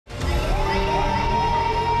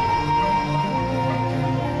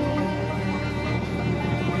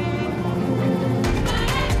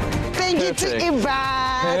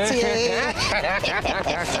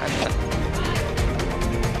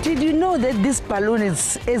Did you know that this balloon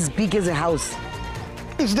is as big as a house?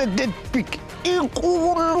 It's that big.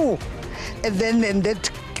 And then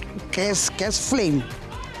that gas flame,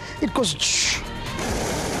 it goes.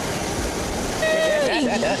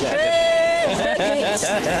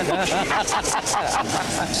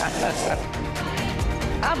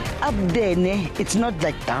 Up there, it's not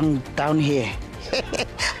like down here.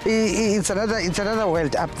 It's another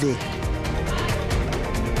world up there.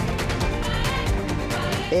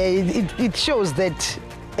 It shows that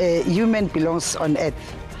human belongs on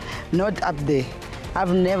Earth, not up there.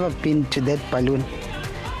 I've never been to that balloon.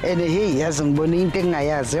 And hey, hasn't been anything I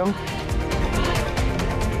asked.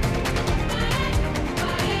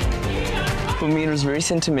 For me, it was very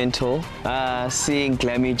sentimental. Seeing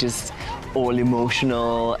Glammy just all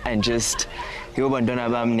emotional and just, like,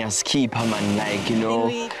 you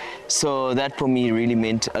know. So that for me really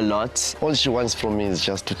meant a lot. All she wants from me is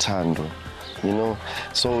just to tando, you know.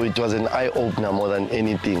 So it was an eye-opener more than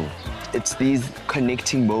anything. It's these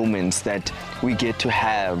connecting moments that we get to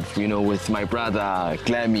have, you know, with my brother,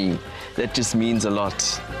 Glammy. That just means a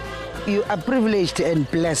lot. You are privileged and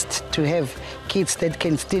blessed to have kids that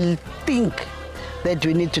can still think that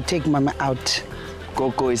we need to take Mama out.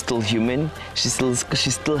 Gogo is still human. She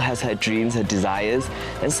still has her dreams, her desires,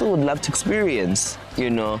 and still would love to experience, you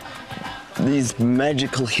know, these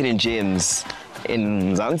magical hidden gems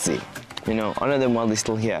in Mzansi. You know, honor them while they're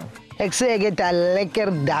still here. And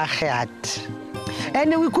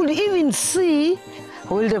we could even see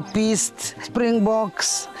wildebeest,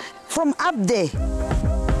 springboks from up there.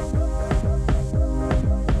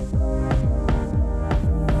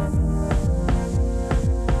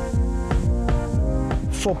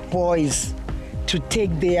 For boys to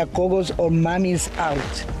take their gogos or mummies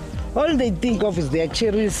out, all they think of is their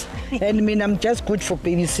cherries, and I mean, I'm just good for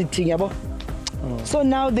babysitting, yabo. So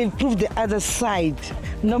now they've proved the other side.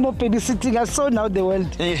 No more babysitting. I saw now the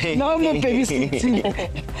world. No more babysitting.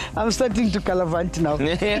 I'm starting to galavant now.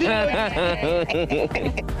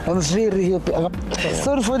 I'm very happy.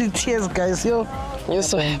 Sorry for the tears, guys. Yo. You're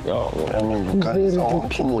so happy.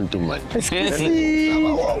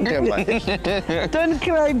 Don't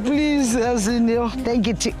cry, please. Thank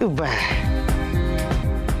you to Uber.